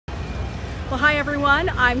Well, hi everyone.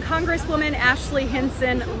 I'm Congresswoman Ashley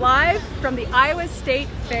Hinson, live from the Iowa State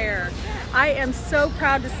Fair. I am so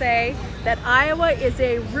proud to say that Iowa is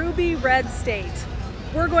a ruby red state.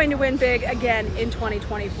 We're going to win big again in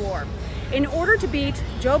 2024. In order to beat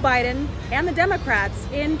Joe Biden and the Democrats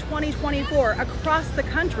in 2024 across the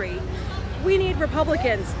country, we need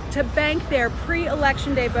Republicans to bank their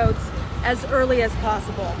pre-election day votes as early as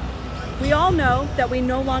possible. We all know that we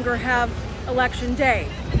no longer have election day.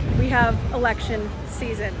 We have election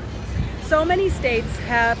season. So many states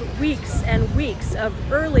have weeks and weeks of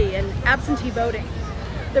early and absentee voting.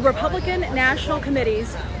 The Republican National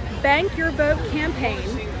Committee's Bank Your Vote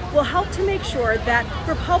campaign will help to make sure that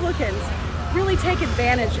Republicans really take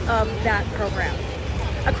advantage of that program.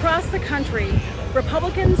 Across the country,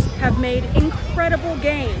 Republicans have made incredible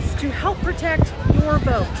gains to help protect your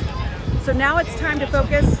vote. So now it's time to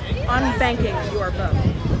focus on banking your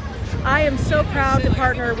vote. I am so proud to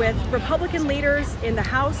partner with Republican leaders in the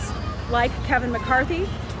House like Kevin McCarthy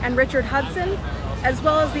and Richard Hudson, as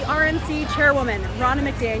well as the RNC chairwoman, Ronna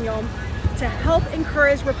McDaniel, to help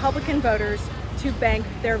encourage Republican voters to bank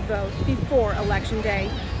their vote before Election Day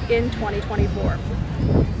in 2024.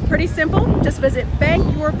 Pretty simple, just visit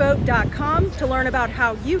bankyourvote.com to learn about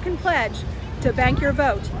how you can pledge to bank your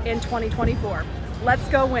vote in 2024. Let's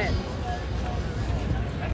go win.